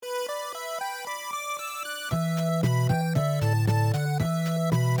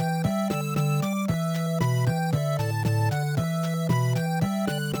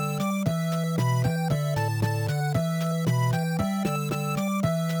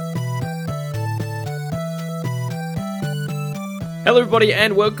Hello everybody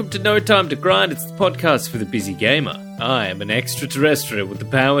and welcome to No Time to Grind. It's the podcast for the busy gamer. I am an extraterrestrial with the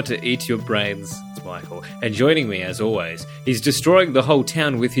power to eat your brains. It's Michael. And joining me as always, he's destroying the whole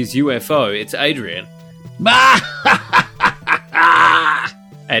town with his UFO. It's Adrian.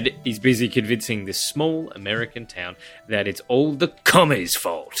 And he's busy convincing this small American town that it's all the commies'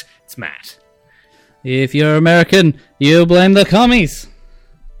 fault. It's Matt. If you're American, you blame the commies.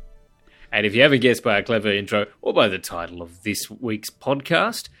 And if you haven't guessed by our clever intro or by the title of this week's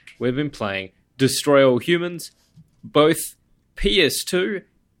podcast, we've been playing Destroy All Humans, both PS2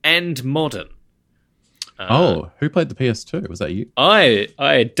 and modern. Who played the PS2? Was that you?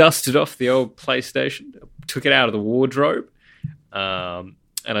 I dusted off the old PlayStation, took it out of the wardrobe, and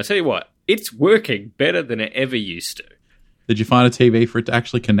I tell you what, it's working better than it ever used to. Did you find a TV for it to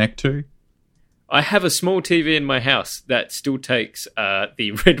actually connect to? I have a small TV in my house that still takes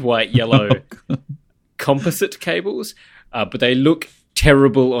the red, white, yellow composite cables, but they look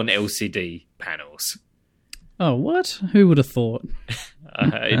terrible on LCD panels. Oh, what? Who would have thought?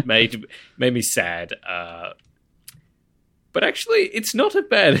 It made me sad. But actually, it's not a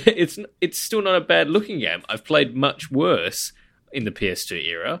bad. It's still not a bad looking game. I've played much worse in the PS2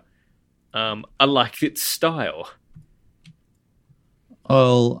 era. I like its style.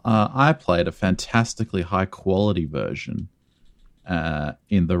 Well, I played a fantastically high-quality version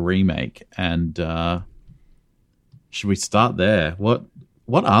in the remake, and should we start there? What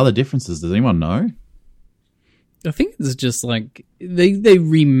are the differences? Does anyone know? I think it's just like they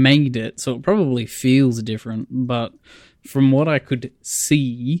remade it, so it probably feels different, but from what I could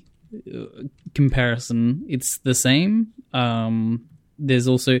see, comparison, it's the same. There's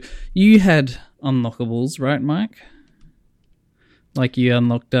also... You had unlockables, right, Mike? Like you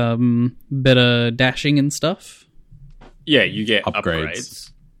unlocked better dashing and stuff? Yeah, you get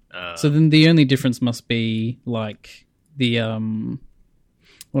upgrades. So then the only difference must be like the...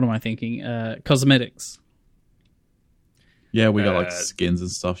 what am I thinking? Cosmetics. Yeah, we got like skins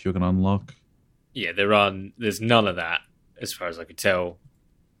and stuff you can unlock. Yeah, there's none of that, as far as I could tell,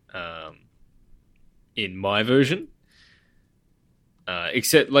 in my version.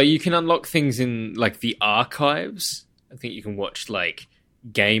 Except like you can unlock things in like the archives. I think you can watch like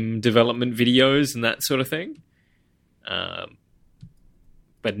game development videos and that sort of thing.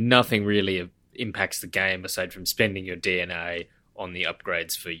 But nothing really impacts the game aside from spending your DNA on the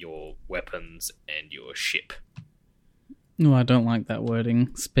upgrades for your weapons and your ship. No, I don't like that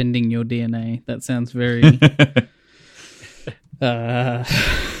wording. Spending your DNA. That sounds very... The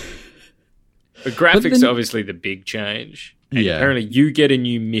graphics are obviously the big change. And apparently you get a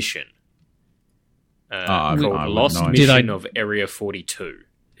new mission. Called Lost Mission of Area 42.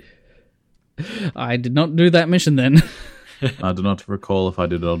 I did not do that mission then. I do not recall if I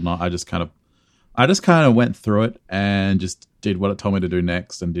did it or not. I just kind of went through it and just did what it told me to do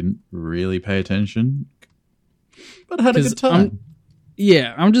next and didn't really pay attention. But I had a good time.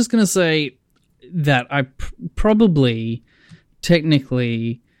 I'm just going to say that I probably,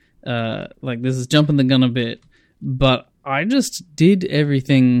 technically, like this is jumping the gun a bit, but I just did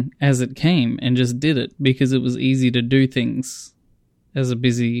everything as it came and just did it because it was easy to do things as a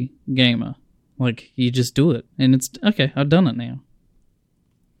busy gamer. Like, you just do it and it's, okay, I've done it now.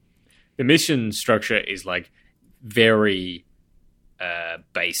 The mission structure is, like, very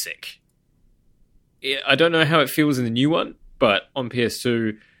basic. I don't know how it feels in the new one, but on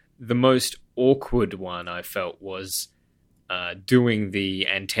PS2, the most awkward one I felt was doing the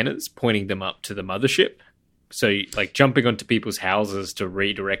antennas, pointing them up to the mothership. So, like, jumping onto people's houses to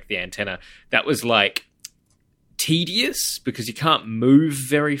redirect the antenna, that was, like, tedious because you can't move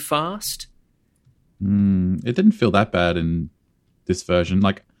very fast. It didn't feel that bad in this version.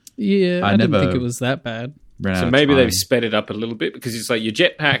 Like, yeah, I didn't think it was that bad. So maybe they've sped it up a little bit because it's like your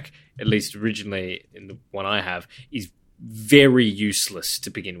jetpack, at least originally in the one I have, is very useless to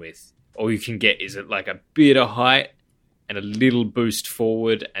begin with. All you can get is like a bit of height and a little boost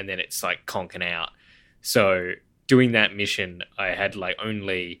forward, and then it's like conking out. So doing that mission, I had like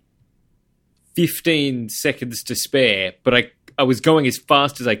only 15 seconds to spare, but I was going as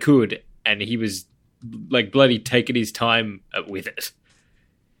fast as I could, and he was like bloody taking his time with it.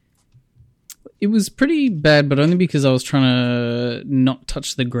 It was pretty bad, but only because I was trying to not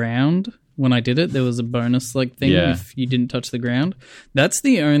touch the ground when I did it. There was a bonus like thing if you didn't touch the ground. That's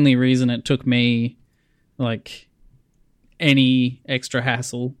the only reason it took me like any extra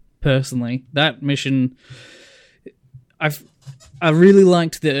hassle. Personally, that mission, I really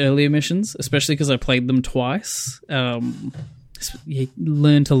liked the earlier missions, especially because I played them twice. You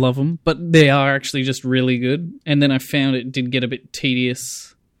learn to love them, but they are actually just really good. And then I found it did get a bit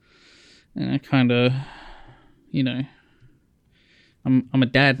tedious, and I kind of, I'm a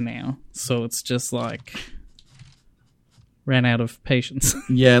dad now, so it's just like ran out of patience.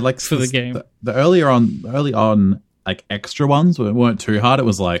 Yeah, like for the game. The early on, like extra ones weren't too hard. It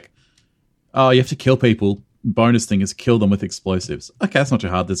was like, oh, you have to kill people. Bonus thing is kill them with explosives. Okay, that's not too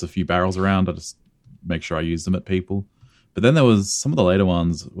hard. There's a few barrels around. I just make sure I use them at people. But then there was some of the later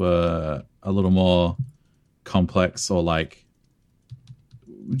ones were a little more complex, or like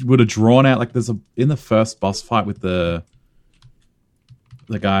would have drawn out. Like in the first boss fight with the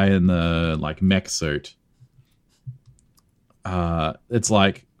guy in the like mech suit. It's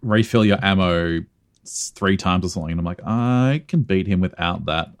like refill your ammo 3 times or something, and I'm like, I can beat him without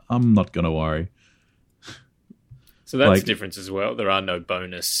that. I'm not gonna worry. So that's the difference as well. There are no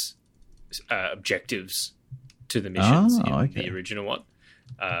bonus objectives to the missions in the original one.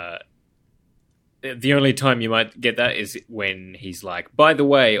 The only time you might get that is when he's like, by the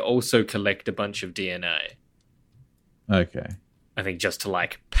way, also collect a bunch of DNA. Okay. I think just to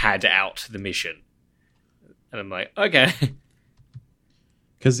like pad out the mission. And I'm like, okay.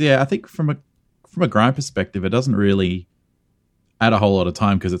 Because, yeah, I think from a grind perspective, it doesn't really add a whole lot of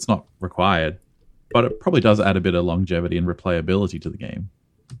time because it's not required. But it probably does add a bit of longevity and replayability to the game.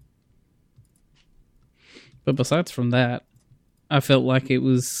 But besides from that, I felt like it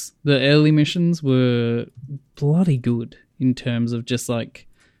was... The early missions were bloody good in terms of just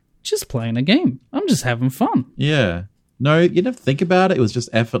playing a game. I'm just having fun. Yeah. No, you never think about it. It was just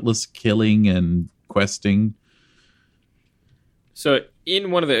effortless killing and questing. So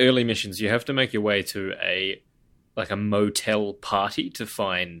in one of the early missions, you have to make your way to a motel party to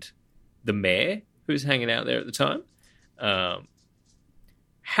find the mayor who's hanging out there at the time.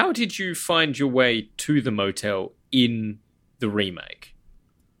 How did you find your way to the motel in the remake?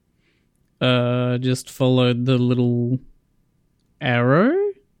 Just followed the little arrow.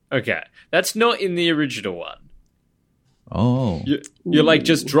 Okay, that's not in the original one. Oh. You're like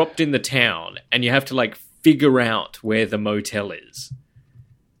just dropped in the town and you have to like figure out where the motel is.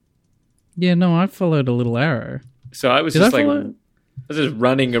 Yeah, no, I followed a little arrow. So I was just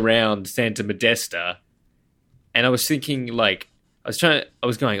running around Santa Modesta, and I was thinking like, I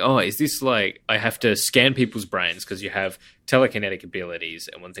was going, oh, is this like, I have to scan people's brains because you have telekinetic abilities,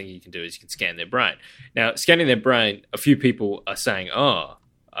 and one thing you can do is you can scan their brain. Now, scanning their brain, a few people are saying, oh,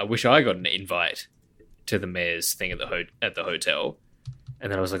 I wish I got an invite to the mayor's thing at the hotel.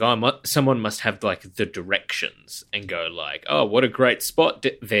 And then I was like, oh, someone must have like the directions and go like, oh, what a great spot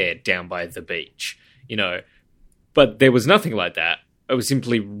there down by the beach, you know. But there was nothing like that. I was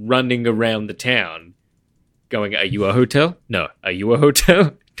simply running around the town going, are you a hotel? No. Are you a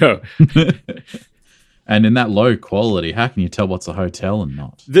hotel? No. And in that low quality, how can you tell what's a hotel and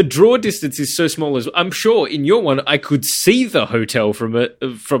not? The draw distance is so small. I'm sure in your one, I could see the hotel from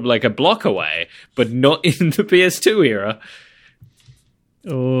like a block away, but not in the PS2 era.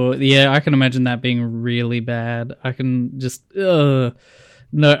 Oh, yeah, I can imagine that being really bad. I can just...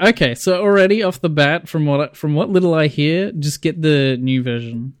 No, okay, so already off the bat, from what little I hear, just get the new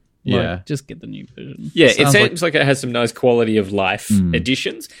version. Yeah. Just get the new version. Yeah, it seems like it has some nice quality of life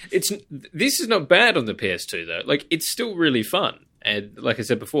additions. This is not bad on the PS2 though. Like, it's still really fun. And like I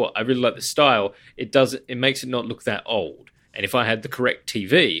said before, I really like the style. It makes it not look that old. And if I had the correct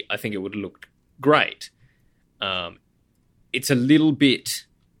TV, I think it would look great. It's a little bit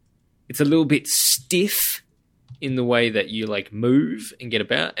stiff in the way that you like move and get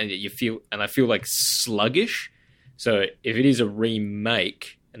about, and I feel like sluggish. So if it is a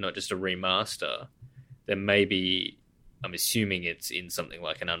remake and not just a remaster, then maybe I'm assuming it's in something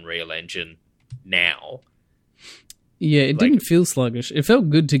like an Unreal Engine now. Yeah, it didn't feel sluggish. It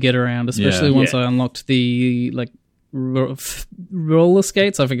felt good to get around, especially once I unlocked the like roller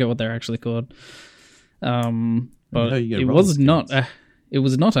skates. I forget what they're actually called. But it was not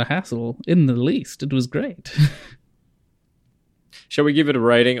a hassle in the least. It was great. Shall we give it a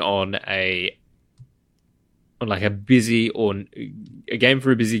rating on a busy, or a game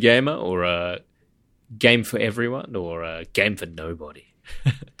for a busy gamer, or a game for everyone, or a game for nobody?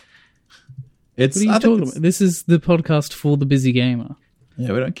 What are you talking about? This is the podcast for the busy gamer.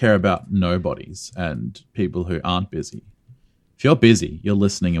 Yeah, we don't care about nobodies and people who aren't busy. If you're busy, you're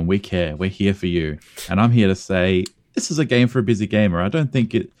listening, and we care. We're here for you. And I'm here to say, this is a game for a busy gamer. I don't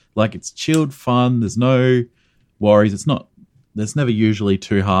think it's chilled fun. There's no worries. There's never usually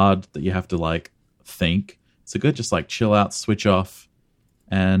too hard that you have to like think. It's a good just like chill out, switch off,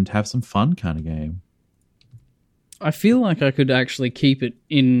 and have some fun kind of game. I feel like I could actually keep it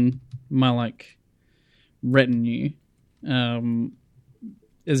in my like retinue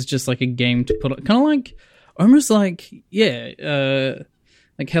as just like a game to put on, kind of like almost like a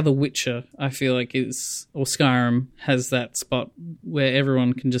like how The Witcher, I feel like is, or Skyrim has that spot where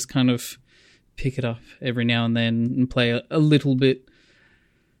everyone can just kind of pick it up every now and then and play a little bit.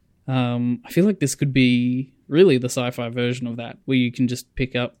 I feel like this could be really the sci-fi version of that, where you can just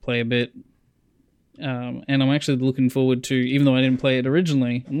pick up, play a bit. And I'm actually looking forward to, even though I didn't play it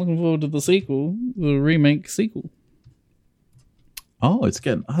originally, I'm looking forward to the sequel, the remake sequel. Oh,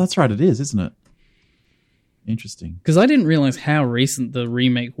 that's right, it is, isn't it? Interesting. Because I didn't realize how recent the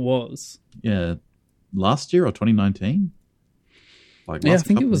remake was. Yeah, last year or 2019? I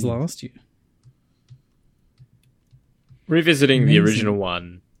think it was last year. Revisiting the original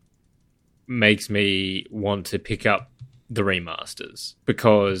one makes me want to pick up the remasters,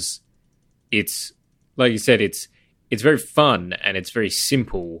 because it's, like you said, it's very fun and it's very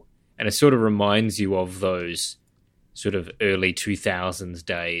simple, and it sort of reminds you of those sort of early 2000s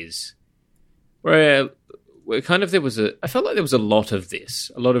days where kind of I felt like there was a lot of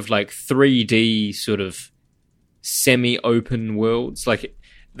this, a lot of like 3D sort of semi-open worlds. Like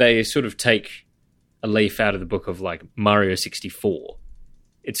they sort of take a leaf out of the book of like Mario 64.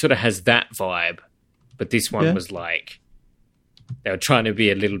 It sort of has that vibe, but this one was like, they were trying to be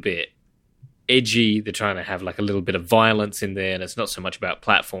a little bit edgy. They're trying to have like a little bit of violence in there, and it's not so much about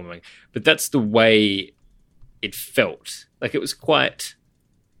platforming, but that's the way it felt. Like it was quite,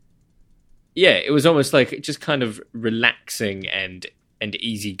 it was almost like just kind of relaxing and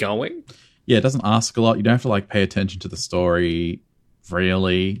easygoing. Yeah, it doesn't ask a lot. You don't have to like pay attention to the story,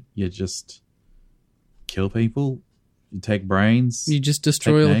 really. You just kill people, you take brains, you just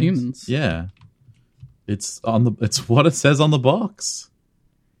destroy all humans. Yeah, it's what it says on the box.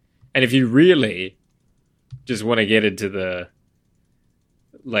 And if you really just want to get into the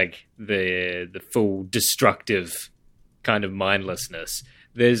full destructive kind of mindlessness,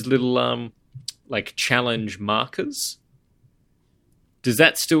 there's little like challenge markers. Do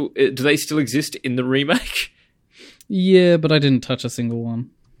they still exist in the remake? Yeah, but I didn't touch a single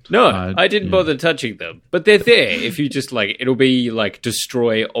one. No, I didn't bother touching them. But they're there. If you just like, it'll be like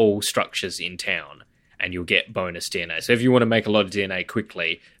destroy all structures in town and you'll get bonus DNA. So if you want to make a lot of DNA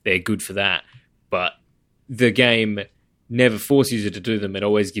quickly, they're good for that. But the game never forces you to do them. It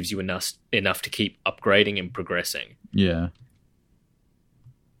always gives you enough to keep upgrading and progressing. Yeah.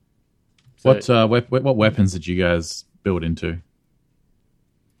 So, what weapons did you guys build into?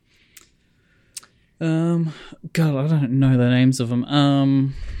 God, I don't know the names of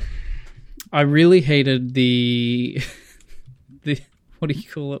them. I really hated the what do you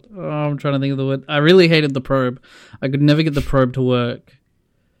call it? Oh, I'm trying to think of the word. I really hated the probe. I could never get the probe to work.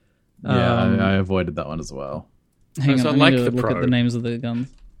 Yeah, I avoided that one as well. Hang on, I need to look at the names of the guns.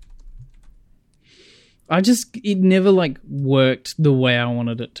 It never like worked the way I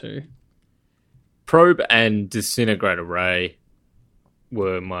wanted it to. Probe and Disintegrator Ray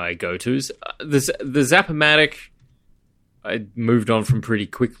were my go-tos. The Zap-O-Matic, I moved on from pretty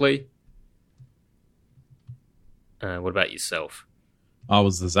quickly. What about yourself? I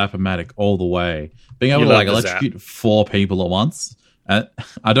was the Zap-O-Matic all the way. Being able to like electrocute 4 people at once. I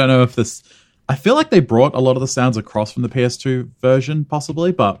don't know if this... I feel like they brought a lot of the sounds across from the PS2 version,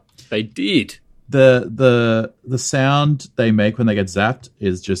 possibly, but... They did. The sound they make when they get zapped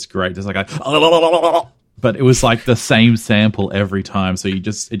is just great. Just like a... But it was like the same sample every time, so it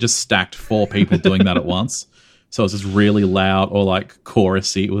just stacked 4 people doing that at once. So it was just really loud or like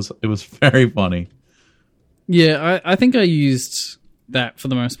chorusy. It was very funny. Yeah, I think I used that for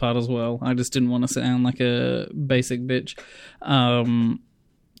the most part as well. I just didn't want to sound like a basic bitch.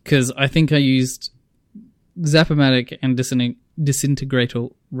 Because I think I used Zap-O-Matic and Disintegrator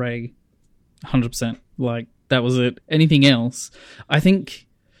Ray 100%. Like, that was it. Anything else, I think...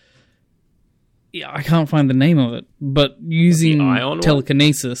 Yeah, I can't find the name of it, but using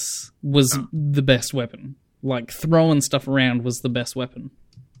telekinesis was the best weapon. Like, throwing stuff around was the best weapon.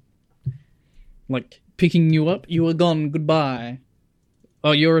 Like, picking you up, you are gone, goodbye.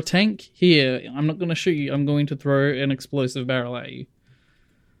 Oh, you're a tank? Here, I'm not going to shoot you, I'm going to throw an explosive barrel at you.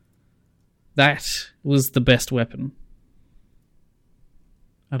 That was the best weapon.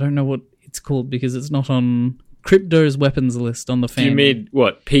 I don't know what it's called because it's not on Crypto's weapons list on the fan. You mean,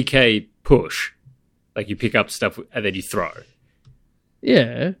 what, PK push? Like you pick up stuff and then you throw.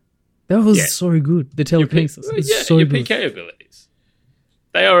 Yeah. That was so good. The telekinesis. Your PK abilities.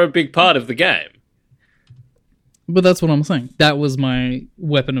 They are a big part of the game. But that's what I'm saying. That was my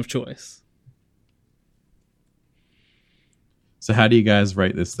weapon of choice. So how do you guys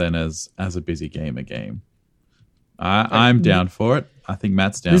rate this then as a busy gamer game? I'm down for it. I think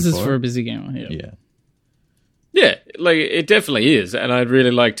Matt's down for it. This is for a busy gamer, Yeah. Yeah, like it definitely is, and I'd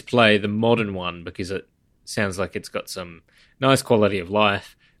really like to play the modern one because it sounds like it's got some nice quality of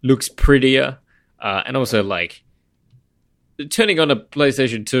life, looks prettier, and also like turning on a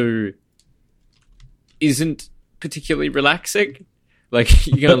PlayStation 2 isn't particularly relaxing. Like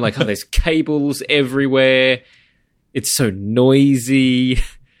you're going like, oh, there's cables everywhere. It's so noisy.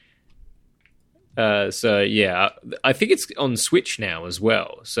 So yeah, I think it's on Switch now as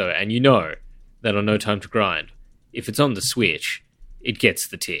well. So, and you know that on No Time to Grind, if it's on the Switch, it gets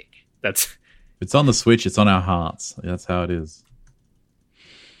the tick. That's it's on the Switch. It's on our hearts. That's how it is.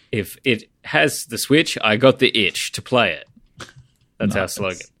 If it has the Switch, I got the itch to play it. That's our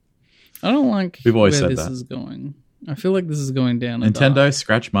slogan. I don't like We've always where said this that. is going. I feel like this is going down. Nintendo,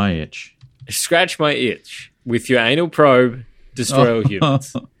 scratch my itch. Scratch my itch with your anal probe. Destroy all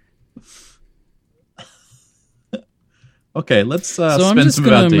humans. Okay, let's so spend I'm just some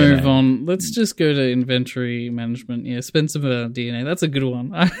going about to move DNA. on. Let's just go to inventory management. Yeah, spend some of our DNA. That's a good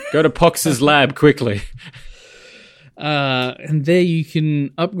one. Go to Pox's lab quickly. And there you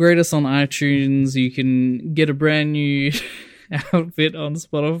can upgrade us on iTunes. You can get a brand new outfit on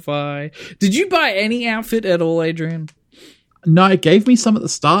Spotify. Did you buy any outfit at all, Adrian? No, it gave me some at the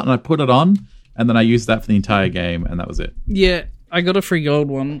start, and I put it on, and then I used that for the entire game, and that was it. Yeah, I got a free gold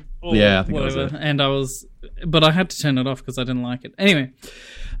one. Yeah, I think whatever. that was it. But I had to turn it off because I didn't like it. Anyway,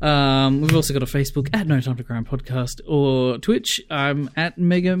 we've also got a Facebook at No Time to Grind Podcast or Twitch. I'm at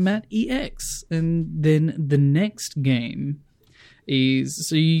MegaMattEX. And then the next game is,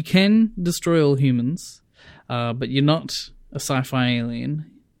 so you can destroy all humans, but you're not a sci-fi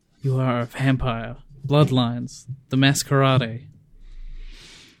alien. You are a vampire. Bloodlines. The Masquerade.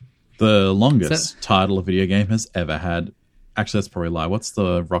 The longest title a video game has ever had. Actually, that's probably a lie. What's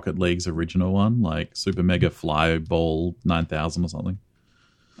the Rocket League's original one? Like Super Mega Fly Ball 9000 or something?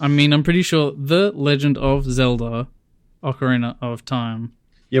 I mean, I'm pretty sure The Legend of Zelda Ocarina of Time.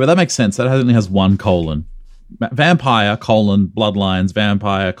 Yeah, but that makes sense. That only has one colon. Vampire, colon, Bloodlines,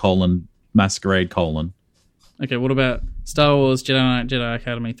 Vampire, colon, Masquerade, colon. Okay, what about Star Wars Jedi Knight Jedi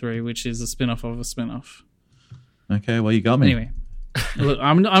Academy 3, which is a spin-off of a spin-off? Okay, well, you got me. Anyway, look,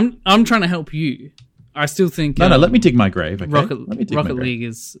 I'm trying to help you. I still think No, let me dig my grave, okay? Rocket Let me dig my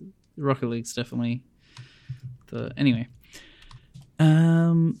grave. Rocket League's definitely the anyway.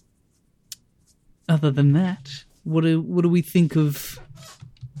 Other than that, what do we think of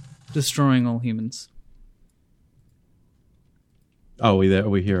destroying all humans? Oh, are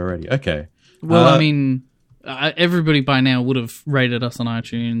we here already? Okay. Well, I mean, everybody by now would have rated us on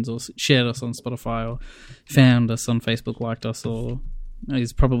iTunes or shared us on Spotify or found us on Facebook, liked us, or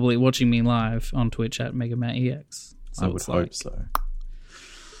is probably watching me live on Twitch at MegaMattEX. So I would hope so.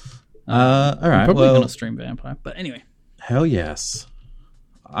 All right. I'm probably going to stream Vampire, but anyway. Hell yes.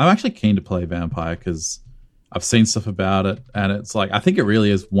 I'm actually keen to play Vampire because I've seen stuff about it, and it's like, I think it really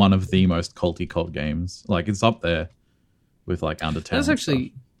is one of the most culty cult games. Like, it's up there with like Undertale.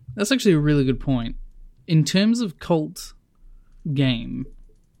 That's actually a really good point. In terms of cult game,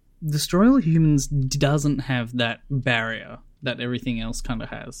 Destroy All Humans doesn't have that barrier that everything else kind of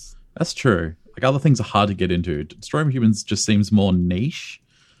has. That's true. Like, other things are hard to get into. Destroy All Humans just seems more niche.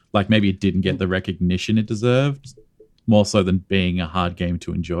 Like, maybe it didn't get the recognition it deserved, more so than being a hard game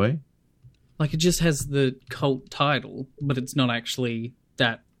to enjoy. Like, it just has the cult title, but it's not actually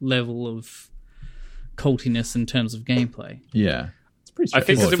that level of cultiness in terms of gameplay. Yeah. It's pretty I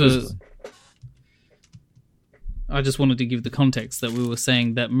think straightforward. I just wanted to give the context that we were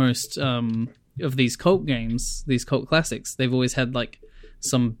saying that most of these cult games, these cult classics, they've always had like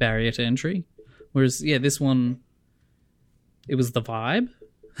some barrier to entry. Whereas, yeah, this one, it was the vibe.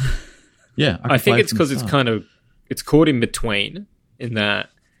 Yeah. I think it's because it's caught in between in that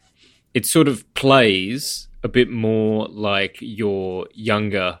it sort of plays a bit more like your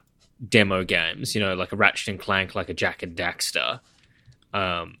younger demo games, you know, like a Ratchet and Clank, like a Jak and Daxter.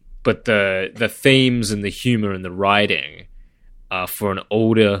 But the themes and the humor and the writing are for an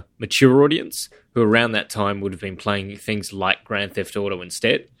older, mature audience who around that time would have been playing things like Grand Theft Auto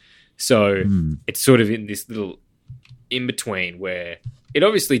instead. So it's sort of in this little in-between where it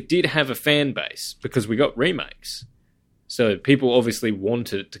obviously did have a fan base because we got remakes. So people obviously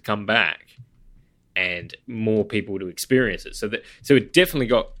wanted it to come back and more people to experience it. So it definitely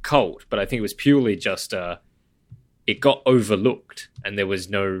got cult, but I think it was purely just it got overlooked and there was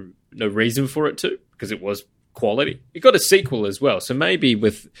no reason for it to because it was quality. It got a sequel as well. So maybe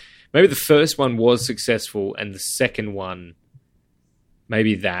the first one was successful and the second one,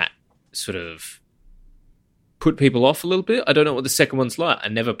 maybe that sort of put people off a little bit. I don't know what the second one's like. I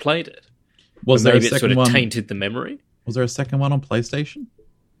never played it. Maybe it sort of tainted the memory. Was there a second one on PlayStation?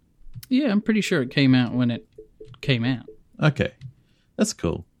 Yeah, I'm pretty sure it came out when it came out. Okay. That's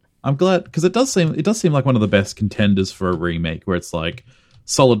cool. I'm glad because it does seem like one of the best contenders for a remake, where it's like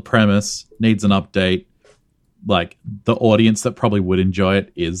solid premise, needs an update. Like the audience that probably would enjoy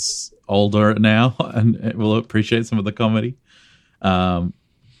it is older now and it will appreciate some of the comedy. So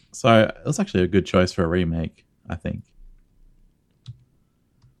it was actually a good choice for a remake, I think.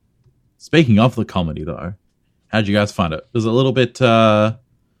 Speaking of the comedy, though, how'd you guys find it? Was it a little bit? Was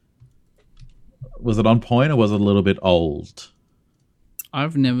it on point or was it a little bit old?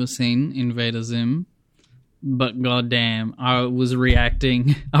 I've never seen Invader Zim, but goddamn, I was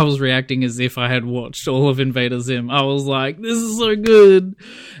reacting as if I had watched all of Invader Zim. I was like, this is so good.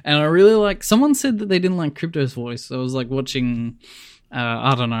 And I really like, someone said that they didn't like Crypto's voice. I was like watching,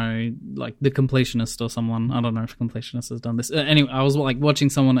 I don't know, like The Completionist or someone. I don't know if Completionist has done this. Anyway, I was like watching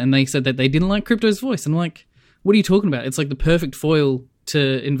someone and they said that they didn't like Crypto's voice. And I'm like, what are you talking about? It's like the perfect foil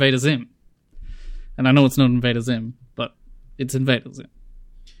to Invader Zim. And I know it's not Invader Zim, but it's Invader Zim.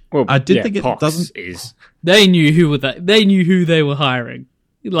 Well, I did think it Pox doesn't. Is They knew who they knew who they were hiring.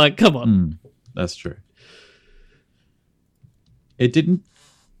 Like, come on. That's true. It didn't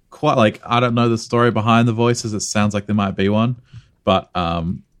quite like. I don't know the story behind the voices. It sounds like there might be one, but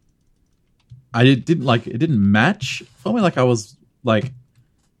it didn't match. Felt me like I was like it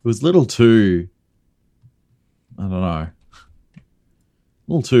was a little too. I don't know. A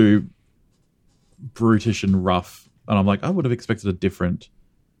little too brutish and rough, and I'm like, I would have expected a different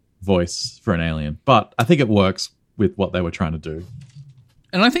voice for an alien, but I think it works with what they were trying to do.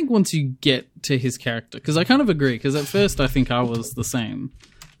 And I think once you get to his character, because I kind of agree, because at first I think I was the same,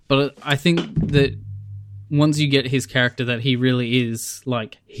 but I think that once you get his character, that he really is,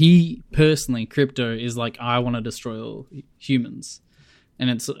 like, he personally, Crypto, is like, I want to destroy all humans.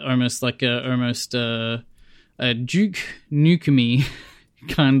 And it's almost like a Duke Nukem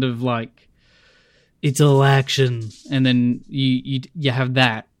kind of like, it's all action, and then you have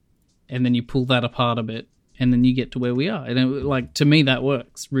that, and then you pull that apart a bit, and then you get to where we are. And like, to me, that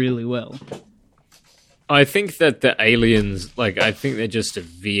works really well. I think that the aliens, like, I think they're just a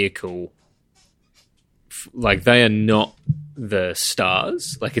vehicle. Like, they are not the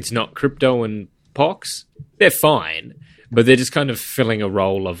stars. Like, it's not Crypto and Pox. They're fine, but they're just kind of filling a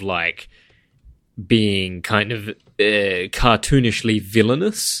role of, like, being kind of cartoonishly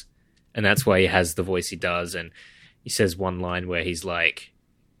villainous. And that's why he has the voice he does. And he says one line where he's like,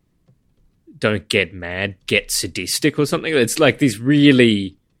 don't get mad, get sadistic or something. It's like these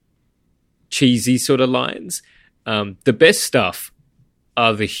really cheesy sort of lines. The best stuff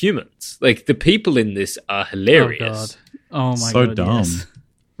are the humans. Like, the people in this are hilarious. Oh my so God, dumb. yes.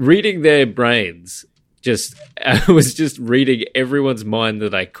 Reading their brains, I was just reading everyone's mind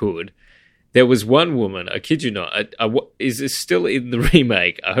that I could. There was one woman, I kid you not, is this still in the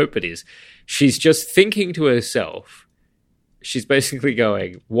remake? I hope it is. She's just thinking to herself, she's basically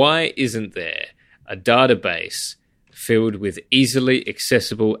going, why isn't there a database filled with easily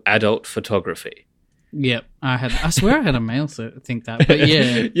accessible adult photography? Yep, I swear I had a male think that, but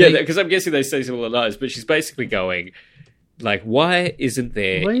yeah. Yeah, because I'm guessing they say some of the lies, but she's basically going, like, why isn't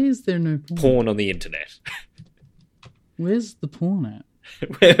there Why is there no porn on the internet? Where's the porn at?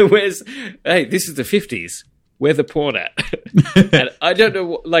 Where's hey, this is the 50s. Where the porn at? And I don't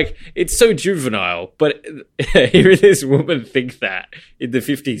know, like, it's so juvenile, but hearing this woman think that in the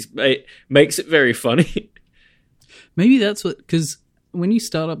 50s makes it very funny. Maybe that's what, because when you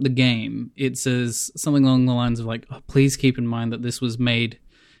start up the game, it says something along the lines of like, oh, please keep in mind that this was made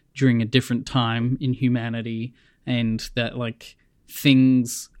during a different time in humanity, and that, like,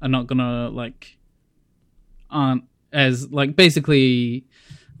 things are not gonna, like, aren't as, like, basically,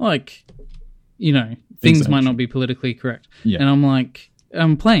 like, you know, things might not be politically correct. Yeah. And I'm like,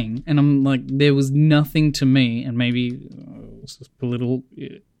 I'm playing, and I'm like, there was nothing to me, and maybe it's just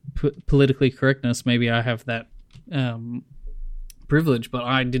politically correctness, maybe I have that privilege, but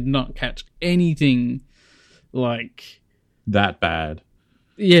I did not catch anything like that bad.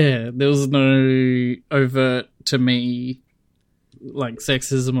 Yeah, there was no overt, to me, like,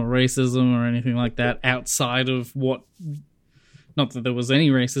 sexism or racism or anything like that outside of what, not that there was any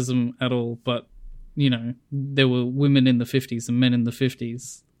racism at all, but, you know, there were women in the 50s and men in the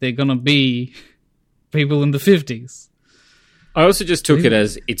 50s. They're gonna be people in the 50s. I also just took it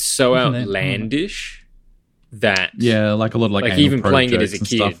as it's so outlandish that, yeah, like a lot of like even playing it as a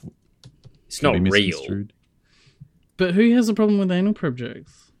kid, it's not real. But who has a problem with anal probe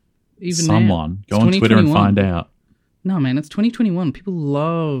jokes? Even someone now. Go on Twitter and find out. No, man, it's 2021. People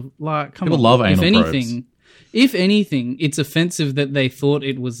love, like, come on. People love anal probes. If anything, it's offensive that they thought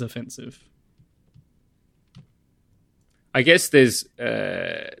it was offensive. I guess there's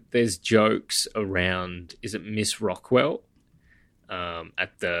jokes around, is it Miss Rockwell?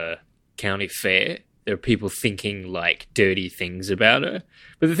 at the county fair. There are people thinking like dirty things about her.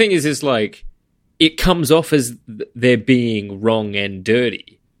 But the thing is like it comes off as they're being wrong and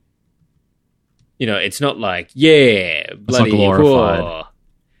dirty. You know, it's not like, yeah, bloody glorified. whoa.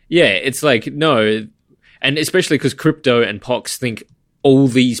 Yeah, it's like, no. And especially because Crypto and Pox think all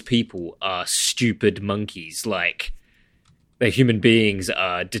these people are stupid monkeys. Like, the human beings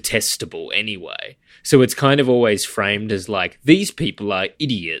are detestable anyway. So it's kind of always framed as like, these people are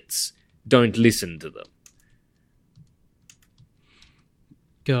idiots. Don't listen to them.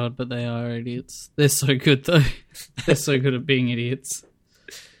 God, but they are idiots. They're so good, though. They're so good at being idiots.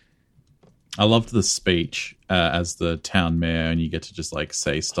 I loved the speech as the town mayor, and you get to just like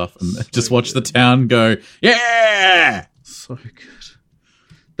say stuff and just watch the town go, yeah! So good.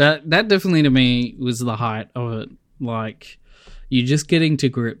 That definitely to me was the height of it. Like, you're just getting to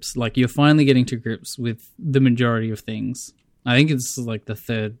grips. Like, you're finally getting to grips with the majority of things. I think it's like the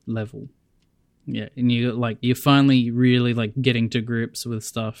third level. Yeah, and you're finally really like getting to grips with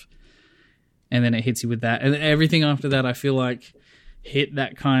stuff. And then it hits you with that. And everything after that, I feel like hit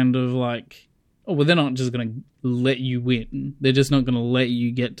that kind of like, oh, well, they're not just going to let you win. They're just not going to let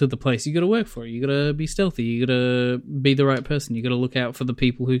you get to the place you got to work for. You got to be stealthy. You got to be the right person. You got to look out for the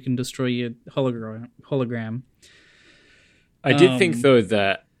people who can destroy your hologram. I did think though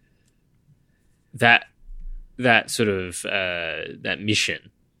that sort of that mission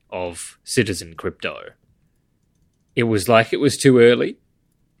of Citizen Crypto, it was like it was too early.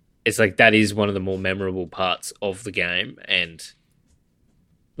 It's like that is one of the more memorable parts of the game, and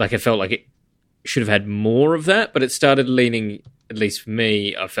like I felt like it should have had more of that, but it started leaning, at least for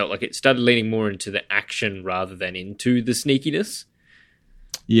me, I felt like it started leaning more into the action rather than into the sneakiness.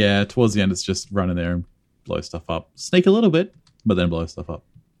 Yeah, towards the end, it's just run in there and blow stuff up. Sneak a little bit, but then blow stuff up.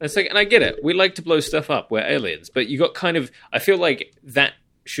 It's like, and I get it. We like to blow stuff up. We're aliens. But you got kind of, I feel like that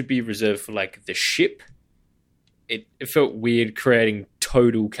should be reserved for like the ship. It felt weird creating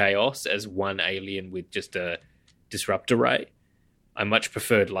total chaos as one alien with just a disruptor ray. I much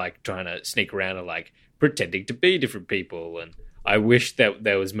preferred like trying to sneak around and like pretending to be different people. And I wish that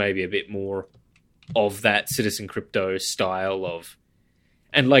there was maybe a bit more of that Citizen Crypto style of,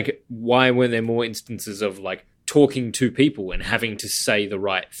 and like, why weren't there more instances of like talking to people and having to say the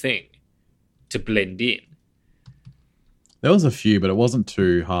right thing to blend in? There was a few, but it wasn't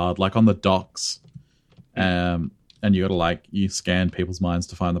too hard. Like on the docks, and you got to like, you scan people's minds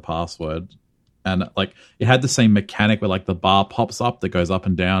to find the password. And like, it had the same mechanic where like the bar pops up that goes up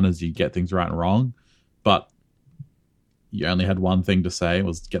and down as you get things right and wrong. But you only had one thing to say,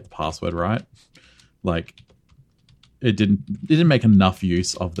 was get the password right. Like, it didn't make enough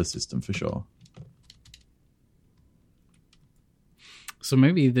use of the system for sure. So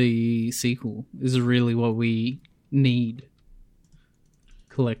maybe the sequel is really what we need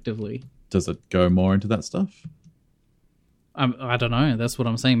collectively. Does it go more into that stuff? I don't know. That's what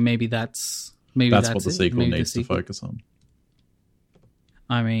I'm saying. Maybe that's what the sequel needs to focus on.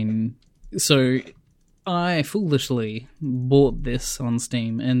 I mean, so I foolishly bought this on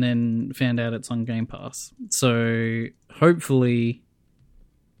Steam and then found out it's on Game Pass. So hopefully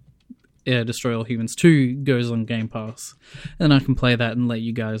Destroy All Humans 2 goes on Game Pass. And I can play that and let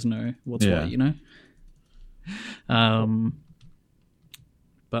you guys know what's what, you know?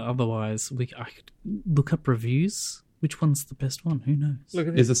 But otherwise, I could look up reviews. Which one's the best one? Who knows? Look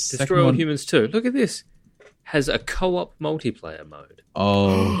at this. Destroy All Humans 2. Look at this. Has a co-op multiplayer mode.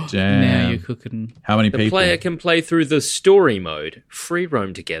 Oh, damn. Now you're cooking. How many people? The player can play through the story mode, free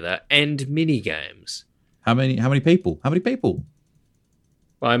roam together, and mini games. How many people? How many people?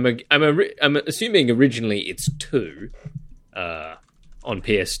 I'm assuming originally it's 2 on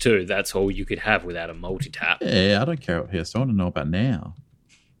PS2. That's all you could have without a multi-tap. Yeah, I don't care about PS2. I want to know about now.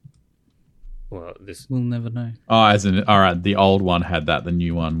 Well, we'll never know. Oh, as in, all right, the old one had that. The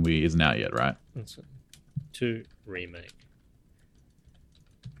new one isn't out yet, right? That's 2 remake.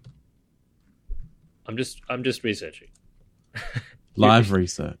 I'm just researching. Live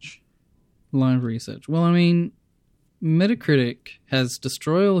research. Well, I mean, Metacritic has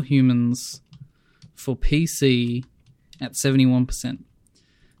Destroy All Humans for PC at 71%,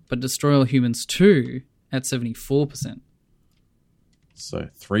 but Destroy All Humans 2 at 74%. So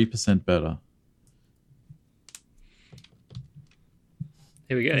 3% better.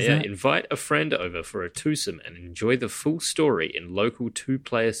 Here we go. Invite a friend over for a twosome and enjoy the full story in local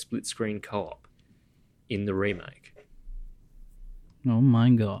 2-player split-screen co-op in the remake. Oh my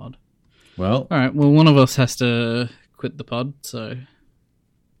god. Well, all right. Well, one of us has to quit the pod, so.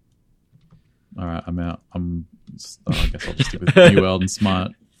 All right, I'm out. I guess I'll just stick with New World and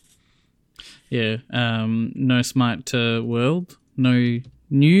Smite. Yeah. No Smite to World. No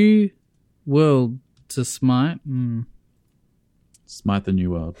new world to Smite. Smite the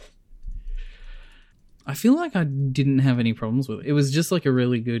New World. I feel like I didn't have any problems with it. It was just like a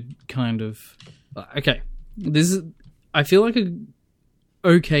really good kind of... Okay, I feel like a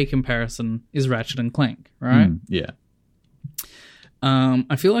okay comparison is Ratchet and Clank, right? Yeah.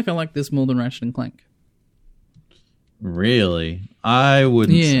 I feel like I like this more than Ratchet and Clank. Really? I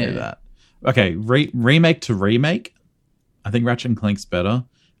wouldn't say that. Okay, remake to remake, I think Ratchet and Clank's better.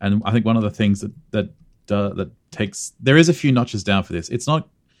 And I think one of the things that takes... There is a few notches down for this. It's not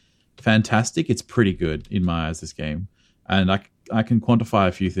fantastic. It's pretty good in my eyes, this game. And I can quantify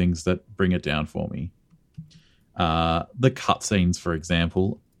a few things that bring it down for me. The cutscenes, for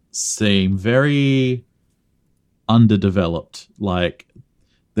example, seem very underdeveloped. Like,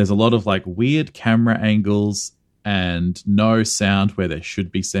 there's a lot of like weird camera angles and no sound where there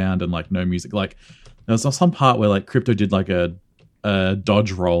should be sound, and like no music. Like, there was some part where like Crypto did like a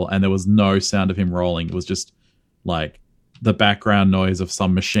dodge roll and there was no sound of him rolling. It was just like the background noise of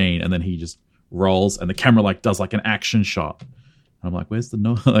some machine, and then he just rolls and the camera like does like an action shot. And I'm like, where's the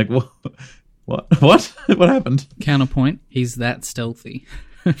noise? Like, what happened? Counterpoint, he's that stealthy.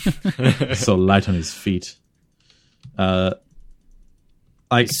 So light on his feet.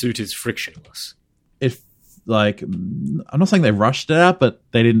 His suit is frictionless. If like, I'm not saying they rushed it out, but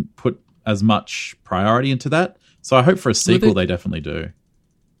they didn't put as much priority into that. So I hope for a sequel they definitely do.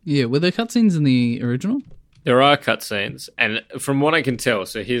 Yeah, were there cutscenes in the original? There are cutscenes, and from what I can tell,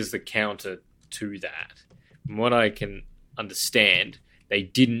 so here's the counter to that. From what I can understand, they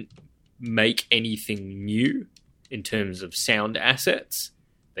didn't make anything new in terms of sound assets.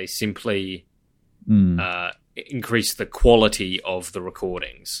 They simply increased the quality of the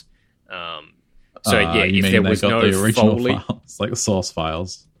recordings. If there was no the original Foley... files, like the source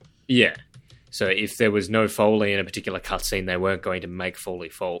files. Yeah. So if there was no Foley in a particular cutscene, they weren't going to make Foley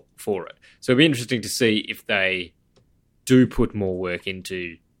for it. So it'd be interesting to see if they do put more work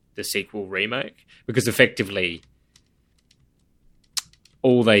into the sequel remake, because effectively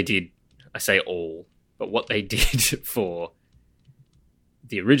all they did, I say all, but what they did for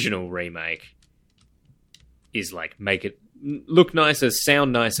the original remake is like make it look nicer,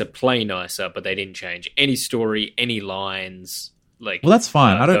 sound nicer, play nicer, but they didn't change any story, any lines. Like, well, that's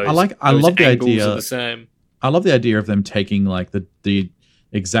fine. I love the idea. Are the same. I love the idea of them taking like the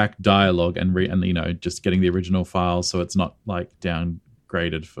exact dialogue and you know, just getting the original file so it's not like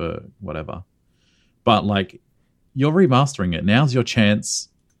downgraded for whatever. But like, you're remastering it. Now's your chance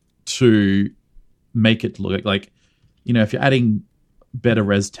to make it look like, you know, if you're adding better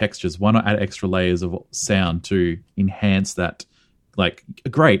res textures, why not add extra layers of sound to enhance that? Like,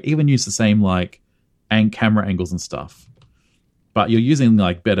 great, even use the same like camera angles and stuff. But you're using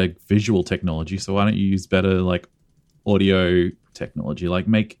like better visual technology, so why don't you use better like audio technology? Like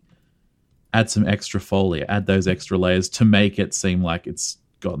add some extra Foley, add those extra layers to make it seem like it's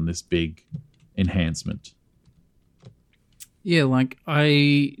gotten this big enhancement. Yeah, like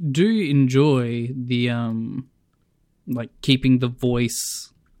I do enjoy the like keeping the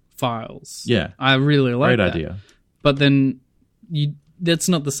voice files. Yeah, I really like that. Great idea. But then that's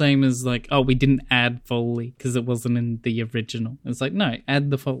not the same as like, oh, we didn't add Foley because it wasn't in the original. It's like, no, add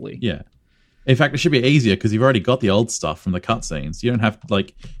the Foley. Yeah. In fact, it should be easier because you've already got the old stuff from the cutscenes. You don't have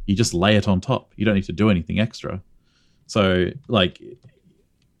like, you just lay it on top. You don't need to do anything extra. So like,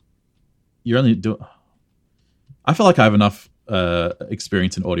 you're only doing. I feel like I have enough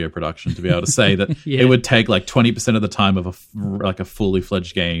experience in audio production to be able to say that it would take like 20% of the time of a fully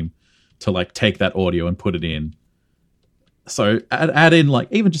fledged game to like take that audio and put it in. So add in like,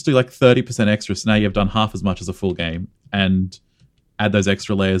 even just do like 30% extra. So now you've done half as much as a full game, and add those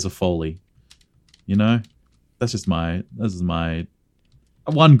extra layers of Foley. You know, this is my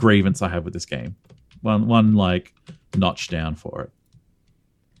one grievance I have with this game. One like notch down for it.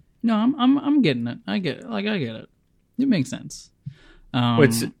 No, I'm getting it. I get it. It makes sense.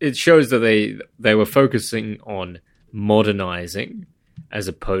 It shows that they were focusing on modernizing as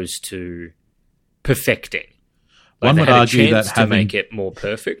opposed to perfecting. Like, one would argue that to make it more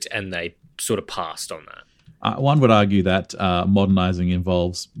perfect, and they sort of passed on that. One would argue that modernizing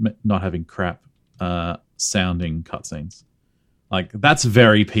involves not having crap sounding cutscenes. Like, that's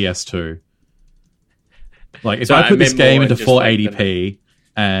very PS2. Like, if I put this game into 480p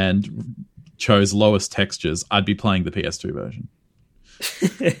and chose lowest textures, I'd be playing the PS2 version.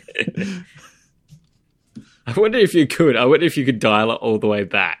 I wonder if you could. I wonder if you could dial it all the way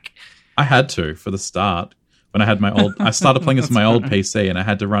back. I had to for the start. When I had my old, I started playing this on my old PC, and I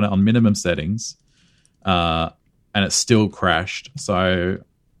had to run it on minimum settings, and it still crashed. So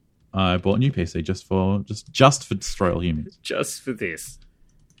I bought a new PC just for Destroy All Humans. Just for this.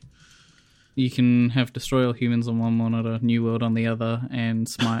 You can have Destroy All Humans on one monitor, New World on the other, and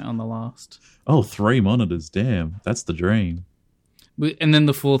Smite on the last. Oh, 3 monitors. Damn. That's the dream. And then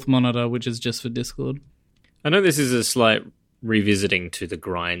the 4th monitor, which is just for Discord. I know this is a slight revisiting to the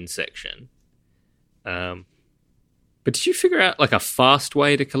grind section. But did you figure out like a fast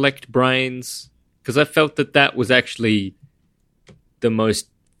way to collect brains? Because I felt that was actually the most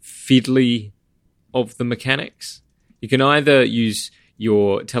fiddly of the mechanics. You can either use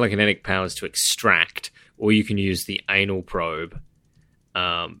your telekinetic powers to extract, or you can use the anal probe.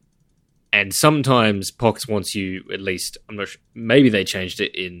 And sometimes Pox wants you, at least, I'm not sure, maybe they changed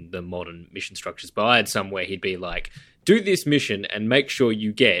it in the modern mission structures, but I had somewhere he'd be like, do this mission and make sure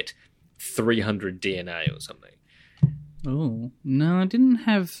you get 300 DNA or something. Oh, no, I didn't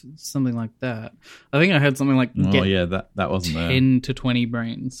have something like that. I think I had something like that wasn't 10 there. to 20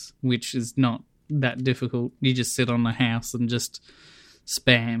 brains, which is not that difficult. You just sit on the house and just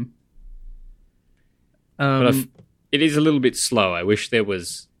spam. But it is a little bit slow. I wish there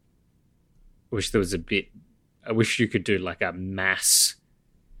was a bit. I wish you could do like a mass,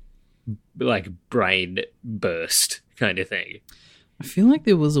 like brain burst kind of thing. I feel like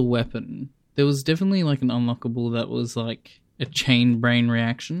there was a weapon. There was definitely like an unlockable that was like a chain brain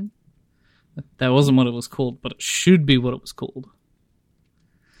reaction. That wasn't what it was called, but it should be what it was called.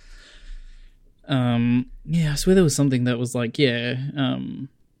 I swear there was something that was like,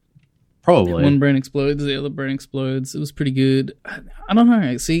 probably one brain explodes, the other brain explodes. It was pretty good. I don't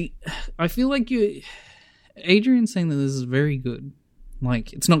know. See, I feel like Adrian's saying that this is very good.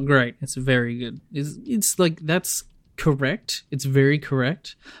 Like, it's not great. It's very good. It's like, that's correct. It's very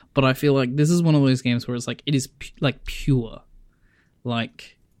correct. But I feel like this is one of those games where it's like, it is like pure.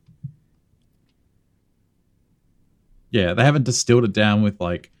 Like, yeah, they haven't distilled it down with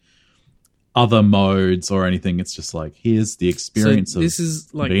like other modes or anything. It's just like, here's the experience of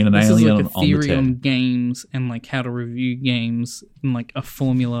being an alien like a theory on on games and like how to review games and like a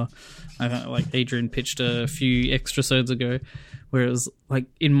formula. Like Adrian pitched a few extrasodes ago, where it was like,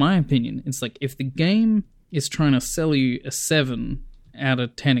 in my opinion, it's like if the game is trying to sell you a 7 out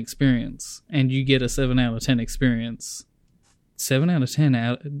of 10 experience and you get a 7 out of 10 experience, 7 out of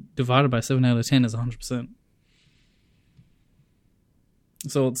 10 divided by 7 out of 10 is 100%.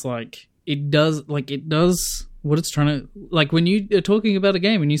 So it's like, it does what it's trying to, like when you are talking about a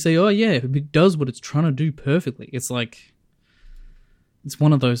game and you say, oh yeah, it does what it's trying to do perfectly. It's like, it's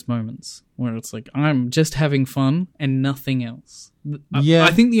one of those moments where it's like, I'm just having fun and nothing else. Yeah,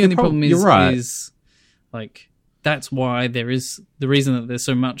 I think the only problem right. is like, that's why the reason that there's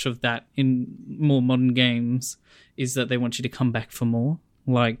so much of that in more modern games is that they want you to come back for more.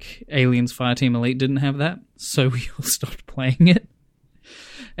 Like Aliens Fireteam Elite didn't have that, so we all stopped playing it.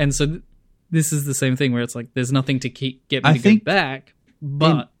 And so this is the same thing where it's like, there's nothing to get me to go back,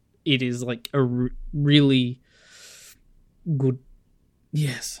 but it is like a really good,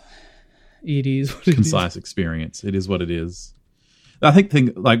 yes, it is what it concise experience. It is what it is. I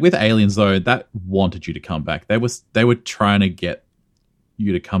think like with Aliens though, that wanted you to come back. They were trying to get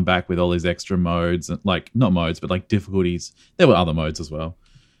you to come back with all these extra modes, and like not modes, but like difficulties. There were other modes as well.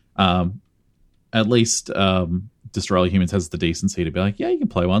 At least Destroy All Humans has the decency to be like, yeah, you can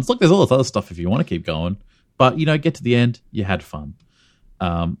play once. Look, there's all this other stuff if you want to keep going. But, get to the end, you had fun.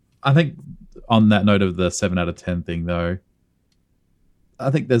 I think on that note of the 7 out of 10 thing, though,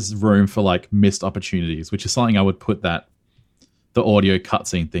 I think there's room for, like, missed opportunities, which is something I would put the audio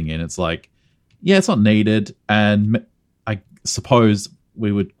cutscene thing in. It's like, yeah, it's not needed, and I suppose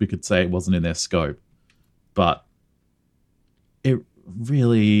we could say it wasn't in their scope. But it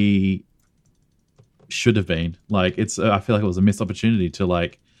really should have been. Like, I feel like it was a missed opportunity to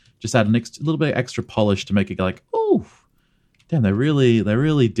like just add a little bit of extra polish to make it like, oh, damn, they really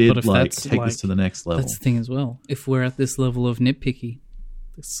did like take this to the next level. That's the thing as well. If we're at this level of nitpicky,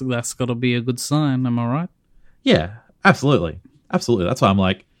 that's got to be a good sign. Am I right? Yeah, absolutely. That's why I'm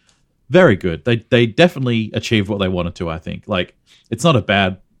like, very good. They definitely achieved what they wanted to. I think like it's not a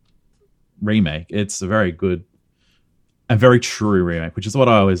bad remake. It's a very good and very true remake, which is what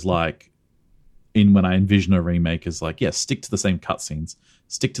I always like. When I envision a remake is like, yeah, stick to the same cutscenes.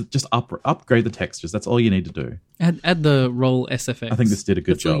 Stick to just upgrade the textures. That's all you need to do. Add the roll SFX. I think this did a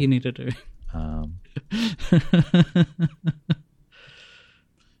good job. That's all you need to do.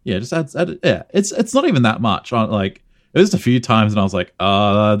 Yeah, just add. Yeah, it's not even that much. Like it was just a few times, and I was like,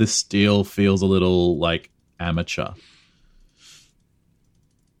 this still feels a little like amateur.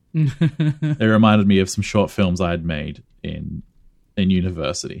 It reminded me of some short films I had made in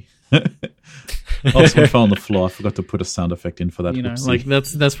university. Oh, someone fell on the floor. I forgot to put a sound effect in for that. You know, Oopsie. like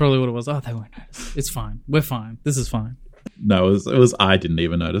that's probably what it was. Oh, they won't notice. It's fine. We're fine. This is fine. No, it was I didn't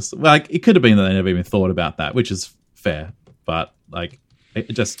even notice. Like, it could have been that they never even thought about that, which is fair. But like, it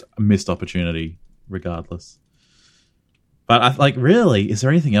just a missed opportunity, regardless. But I like, really, is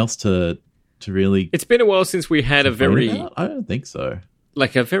there anything else to really? It's been a while since we had a very I don't think so.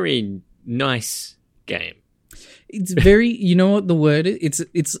 like a very nice game. It's very, you know what the word is?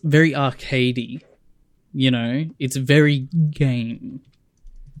 It's very arcadey. You know, it's very game.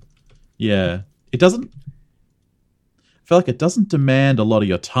 Yeah, it doesn't. I feel like it doesn't demand a lot of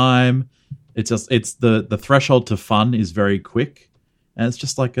your time. It's the threshold to fun is very quick, and it's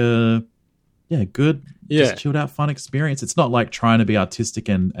just like a good, just chilled out fun experience. It's not like trying to be artistic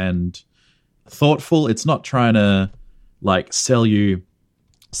and thoughtful. It's not trying to like sell you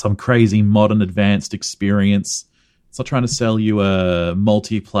some crazy modern advanced experience. It's not trying to sell you a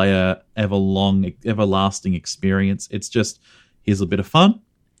multiplayer everlasting experience. It's just, here's a bit of fun.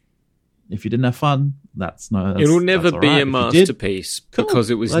 If you didn't have fun, it'll never be a masterpiece because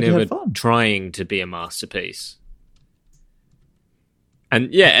it was Glad you never had fun. trying to be a masterpiece.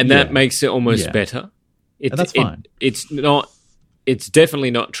 And that makes it almost better. And that's fine. It's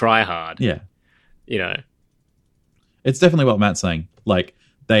definitely not try hard. Yeah. You know. It's definitely what Matt's saying. Like,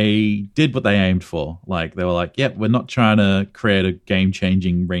 they did what they aimed for. Like, they were like, yep, we're not trying to create a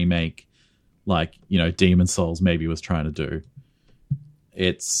game-changing remake like, you know, Demon's Souls maybe was trying to do.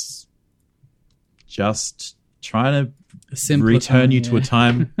 It's just trying to return you to a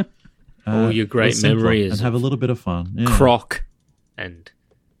time. All your great memories. And have a little bit of fun. Yeah. Croc and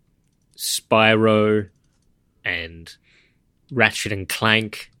Spyro and Ratchet and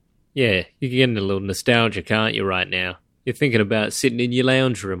Clank. Yeah, you're getting a little nostalgic, aren't you, right now? You're thinking about sitting in your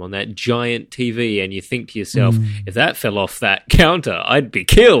lounge room on that giant TV and you think to yourself, if that fell off that counter, I'd be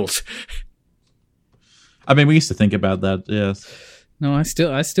killed. I mean, we used to think about that, yes. No, I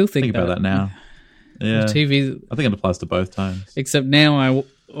still think about that now. Yeah. The TV, I think it applies to both times. except now I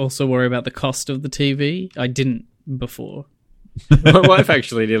also worry about the cost of the TV. I didn't before. My wife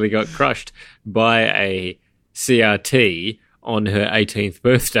actually nearly got crushed by a CRT on her 18th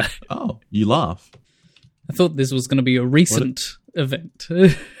birthday. Oh, you laugh. I thought this was going to be a recent event. Yeah.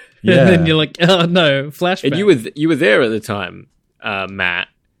 And then you're like, oh no, flashback. And you were there at the time, Matt,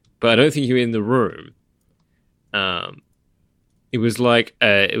 but I don't think you were in the room. It was like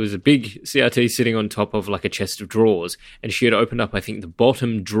it was a big CRT sitting on top of like a chest of drawers, and she had opened up, I think, the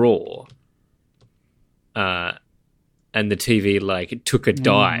bottom drawer, and the TV like it took a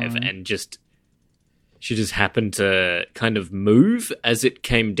dive and she just happened to kind of move as it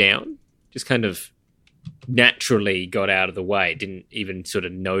came down, just kind of naturally got out of the way, didn't even sort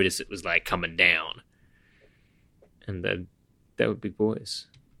of notice it was like coming down, and they were big boys.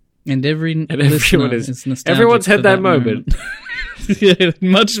 And everyone is nostalgic. Everyone's had that moment. Yeah,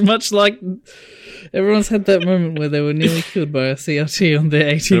 much like everyone's had that moment where they were nearly killed by a CRT on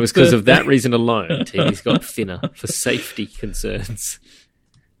their 18th. It was because of that reason alone. TV's got thinner for safety concerns.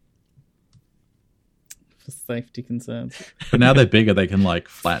 For safety concerns. But now they're bigger, they can like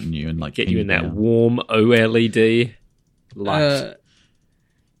flatten you and like get you in that warm OLED light.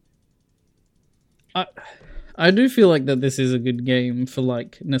 I do feel like that this is a good game for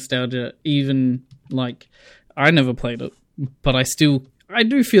like nostalgia. Even like I never played it, but I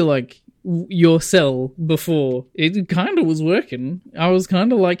do feel like your cell before it kind of was working. I was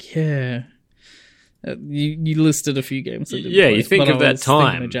kind of like, yeah. You listed a few games. You think of that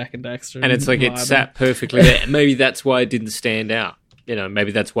time, of Jak and Daxter, and it's like it sat perfectly there. Maybe that's why it didn't stand out. You know,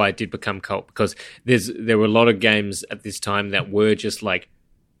 maybe that's why it did become cult, because there were a lot of games at this time that were just like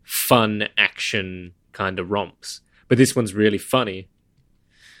fun action kind of romps, but this one's really funny.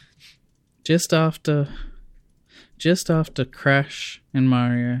 Just after Crash and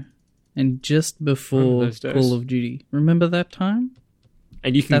Mario, and just before Call of Duty. Remember that time?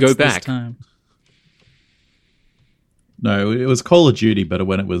 And you can go back. This time. No, it was Call of Duty, but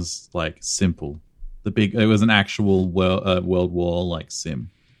when it was like simple, it was an actual World War like sim.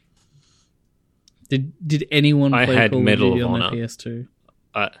 Did anyone play had Call Medal of Duty of on Honor. the PS2?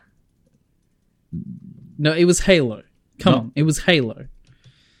 No, it was Halo. Come on, it was Halo.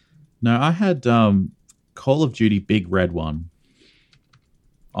 No, I had Call of Duty Big Red one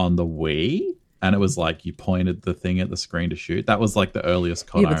on the Wii, and it was like you pointed the thing at the screen to shoot. That was like the earliest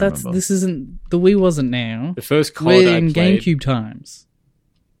COD I remember. This isn't the Wii. Wasn't now. The first COD We're I in played GameCube times.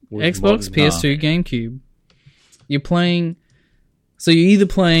 was Xbox, Modern PS2, GameCube. You're playing. So you're either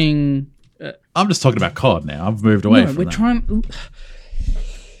playing. I'm just talking about COD now. I've moved away from we're that. trying.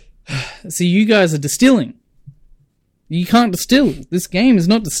 See, you guys are distilling. You can't distill. This game is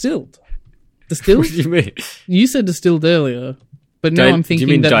not distilled. Distilled? What do you mean? You said distilled earlier, but now I'm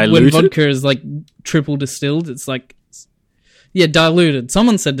thinking that diluted? when vodka is like triple distilled, it's like, yeah, diluted.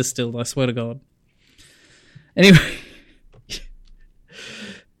 Someone said distilled. I swear to God. Anyway,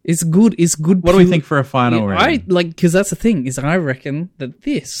 it's good. It's good. What do we think for a final rating? Because that's the thing is I reckon that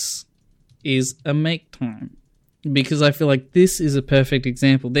this is a make time. Because I feel like this is a perfect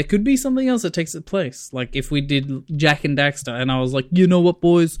example. There could be something else that takes its place. Like if we did Jak and Daxter and I was like, you know what,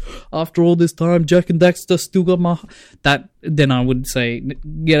 boys? After all this time, Jak and Daxter still got my... Then I would say,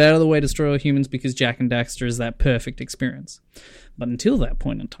 get out of the way, Destroy All Humans, because Jak and Daxter is that perfect experience. But until that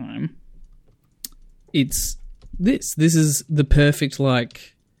point in time, it's this. This is the perfect,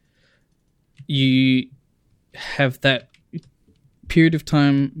 like... You have that period of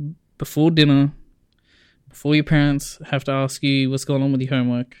time before dinner... Before your parents have to ask you what's going on with your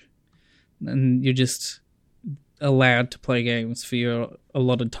homework, and you're just allowed to play games for your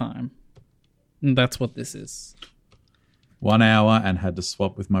allotted time. And that's what this is. 1 hour and had to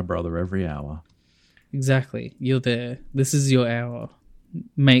swap with my brother every hour. Exactly. You're there. This is your hour.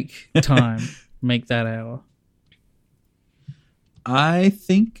 Make time. Make that hour. I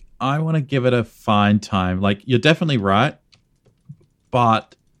think I want to give it a fine time. Like, you're definitely right,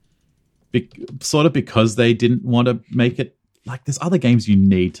 but... sort of because they didn't want to make it like there's other games you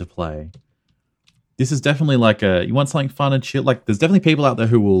need to play. This is definitely like you want something fun and chill. Like there's definitely people out there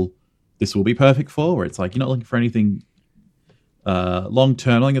this will be perfect for, where it's like you're not looking for anything long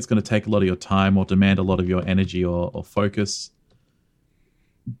term. I think it's going to take a lot of your time or demand a lot of your energy or focus.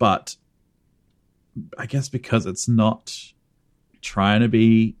 But I guess because it's not trying to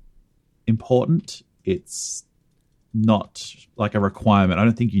be important, it's not like a requirement. I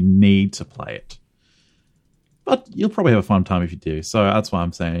don't think you need to play it, but you'll probably have a fun time if you do. So that's why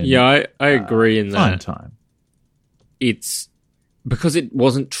I'm saying, yeah, I agree in that. Fun time. It's because it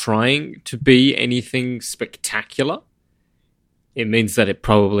wasn't trying to be anything spectacular. It means that it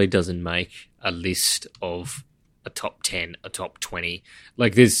probably doesn't make a list of a top 10, a top 20.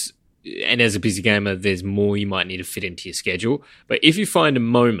 Like there's, and as a busy gamer, there's more you might need to fit into your schedule. But if you find a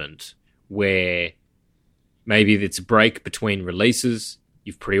moment where maybe it's a break between releases,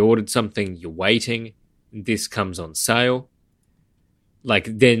 you've pre-ordered something, you're waiting, this comes on sale,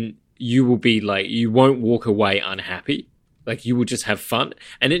 like then you will be like, you won't walk away unhappy. Like you will just have fun.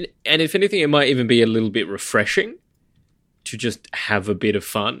 And if anything, it might even be a little bit refreshing to just have a bit of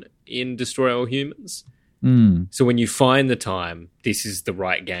fun in Destroy All Humans. So when you find the time, this is the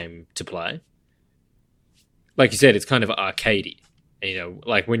right game to play. Like you said, it's kind of arcadey. You know,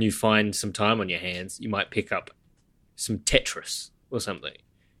 like when you find some time on your hands, you might pick up some Tetris or something,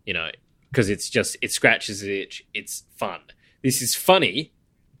 you know, because it's just, it scratches the itch. It's fun. This is funny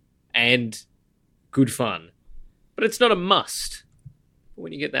and good fun, but it's not a must. But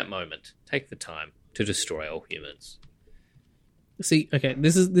when you get that moment, take the time to Destroy All Humans. See, okay,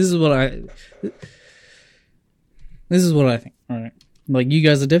 this is what I think. All right, like you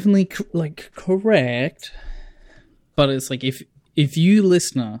guys are definitely correct, but it's like if you,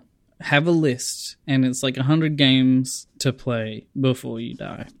 listener, have a list and it's like 100 games to play before you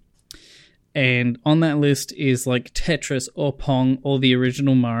die, and on that list is like Tetris or Pong or the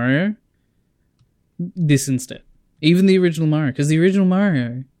original Mario, this instead. Even the original Mario, because the original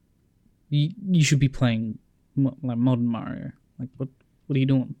Mario, you should be playing like modern Mario. Like, what are you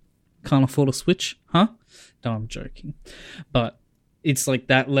doing? Can't afford a Switch? Huh? No, I'm joking. But it's like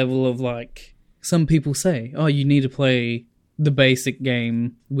that level of like, some people say, oh, you need to play the basic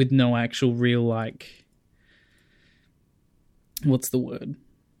game with no actual real, like, what's the word?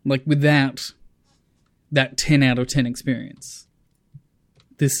 Like, without that 10 out of 10 experience.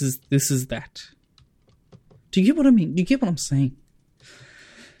 This is that. Do you get what I mean? Do you get what I'm saying?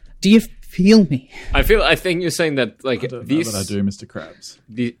 Do you feel me? I think you're saying that, like, I don't know that I do, Mr. Krabs.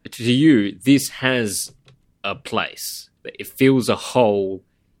 To you, this has a place. It fills a hole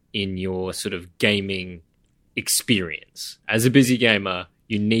in your sort of gaming experience. As a busy gamer,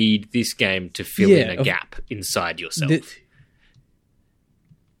 you need this game to fill in a gap inside yourself.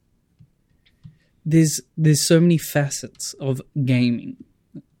 There's so many facets of gaming.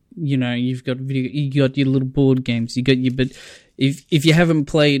 You know, you got your little board games. You got but if you haven't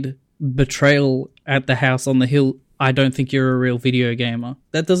played Betrayal at the House on the Hill, I don't think you're a real video gamer.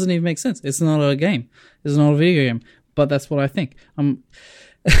 That doesn't even make sense. It's not a game. It's not a video game. But that's what I think.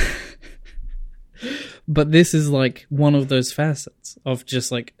 But this is like one of those facets of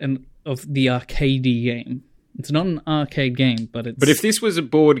just like of the arcadey game. It's not an arcade game, but it's... But if this was a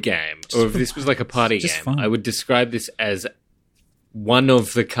board game, or if this was like a party game, fun. I would describe this as one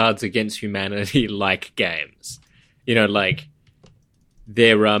of the Cards Against Humanity-like games. You know, like,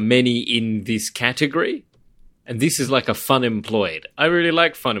 there are many in this category, and this is like a fun employed. I really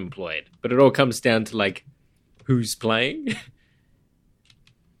like fun employed, but it all comes down to like who's playing.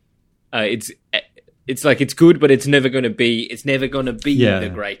 It's like it's good, but it's never going to be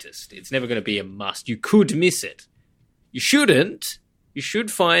the greatest. It's never going to be a must. You could miss it. You shouldn't. You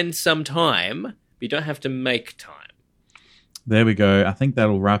should find some time, but you don't have to make time. There we go. I think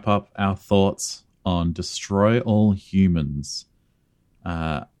that'll wrap up our thoughts on Destroy All Humans.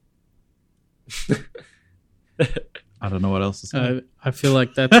 I don't know what else to say. I feel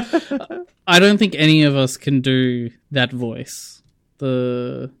like that. I don't think any of us can do that voice.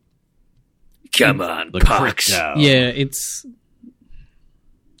 Come on, The Pox. Crypto. Yeah, it's...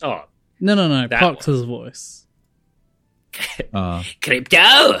 Oh, No. That Pox's voice.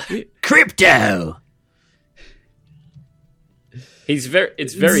 Crypto. It's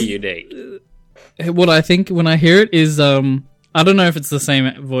very unique. What I think when I hear it is... I don't know if it's the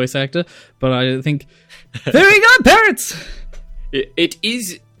same voice actor, but I think... There we go, parrots!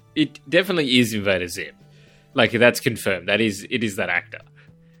 It definitely is Invader Zim. Like, that's confirmed. It is that actor.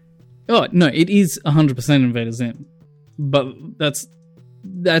 Oh, no, it is 100% Invader Zim. But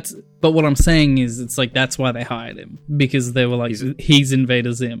but what I'm saying is, it's like, that's why they hired him. Because they were like, he's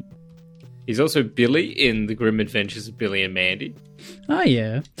Invader Zim. He's also Billy in The Grim Adventures of Billy and Mandy. Oh,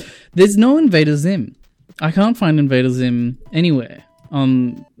 yeah. There's no Invader Zim. I can't find Invader Zim anywhere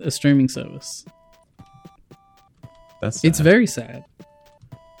on a streaming service. That's sad. It's very sad.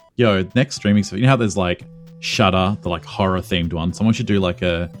 Yo, next streaming service. You know how there's like Shudder, the like horror themed one? Someone should do like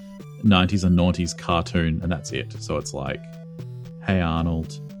a 90s and noughties cartoon, and that's it. So it's like Hey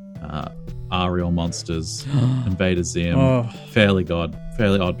Arnold, Ariel Monsters, Invader Zim, Fairly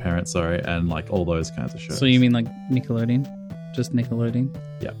Odd Parents, and like all those kinds of shows. So you mean like Nickelodeon? Just Nickelodeon?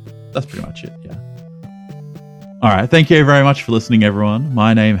 Yeah, that's pretty much it, yeah. All right, thank you very much for listening, everyone.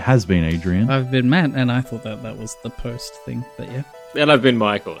 My name has been Adrian. I've been Matt, and I thought that was the post thing, but yeah. And I've been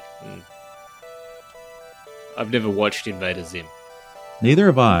Michael. I've never watched Invader Zim. Neither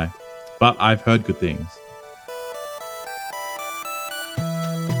have I, but I've heard good things.